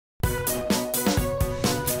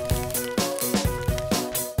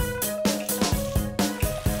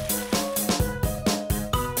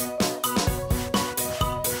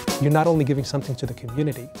You're not only giving something to the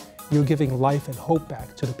community, you're giving life and hope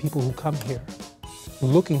back to the people who come here,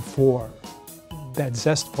 looking for that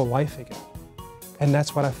zest for life again. And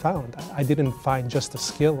that's what I found. I didn't find just a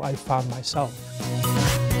skill, I found myself.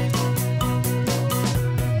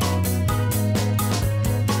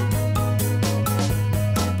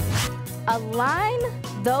 Align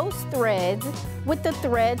those threads with the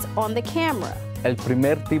threads on the camera. El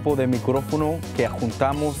primer tipo de micrófono que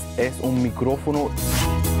juntamos es un micrófono.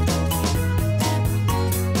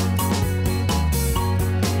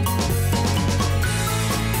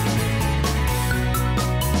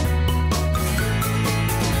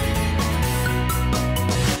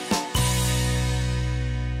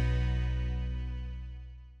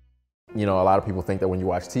 You know, a lot of people think that when you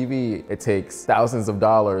watch TV, it takes thousands of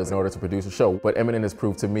dollars in order to produce a show. But MNN has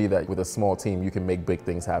proved to me that with a small team, you can make big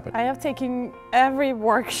things happen. I have taken every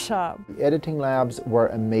workshop. The editing labs were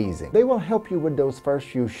amazing. They will help you with those first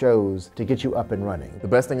few shows to get you up and running. The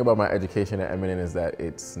best thing about my education at MNN is that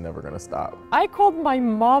it's never gonna stop. I called my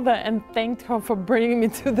mother and thanked her for bringing me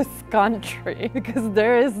to this country because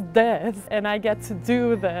there is this and I get to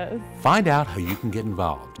do this. Find out how you can get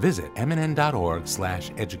involved. Visit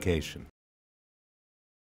mnn.org/education.